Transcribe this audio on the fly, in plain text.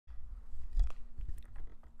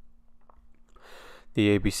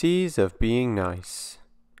The ABCs of being nice.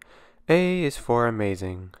 A is for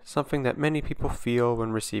amazing, something that many people feel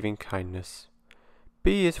when receiving kindness.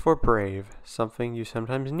 B is for brave, something you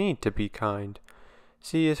sometimes need to be kind.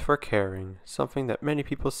 C is for caring, something that many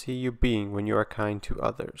people see you being when you are kind to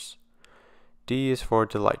others. D is for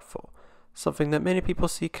delightful, something that many people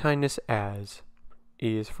see kindness as.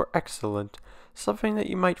 E is for excellent, something that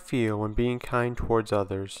you might feel when being kind towards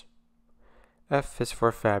others. F is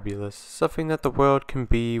for fabulous, something that the world can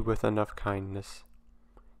be with enough kindness.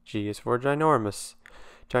 G is for ginormous.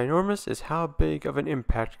 Ginormous is how big of an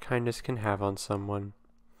impact kindness can have on someone.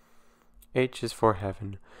 H is for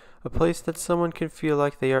heaven, a place that someone can feel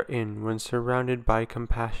like they are in when surrounded by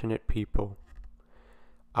compassionate people.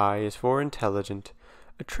 I is for intelligent,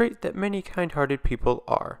 a trait that many kind-hearted people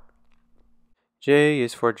are. J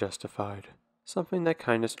is for justified, something that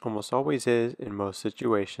kindness almost always is in most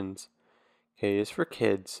situations. K is for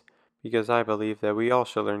kids, because I believe that we all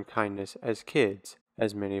should learn kindness as kids,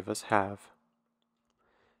 as many of us have.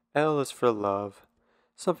 L is for love,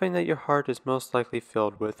 something that your heart is most likely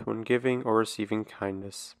filled with when giving or receiving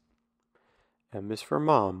kindness. M is for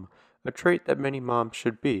mom, a trait that many moms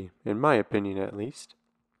should be, in my opinion at least.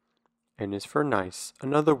 N is for nice,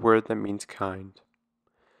 another word that means kind.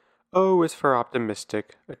 O is for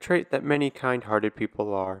optimistic, a trait that many kind-hearted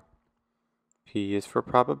people are. P is for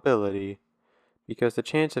probability, because the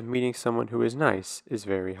chance of meeting someone who is nice is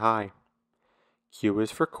very high. Q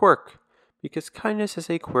is for quirk, because kindness is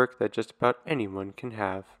a quirk that just about anyone can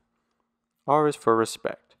have. R is for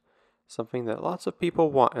respect, something that lots of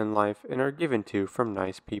people want in life and are given to from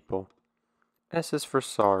nice people. S is for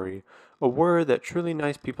sorry, a word that truly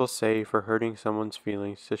nice people say for hurting someone's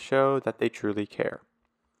feelings to show that they truly care.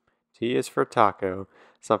 T is for taco,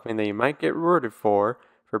 something that you might get rewarded for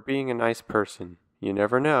being a nice person. You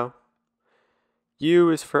never know.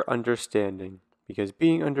 U is for understanding, because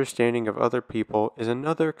being understanding of other people is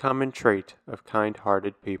another common trait of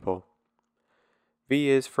kind-hearted people. V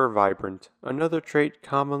is for vibrant, another trait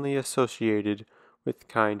commonly associated with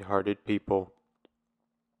kind-hearted people.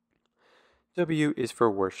 W is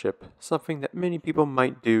for worship, something that many people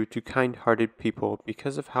might do to kind-hearted people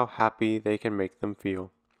because of how happy they can make them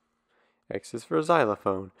feel. X is for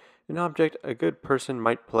xylophone, an object a good person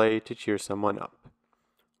might play to cheer someone up.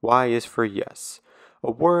 Y is for yes, a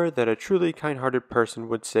word that a truly kind-hearted person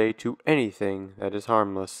would say to anything that is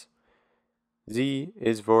harmless. Z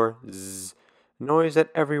is for zzz, noise that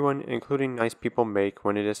everyone, including nice people, make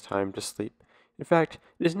when it is time to sleep. In fact,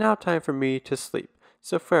 it is now time for me to sleep,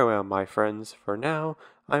 so farewell, my friends, for now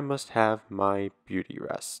I must have my beauty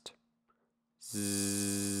rest.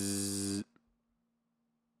 Zzz.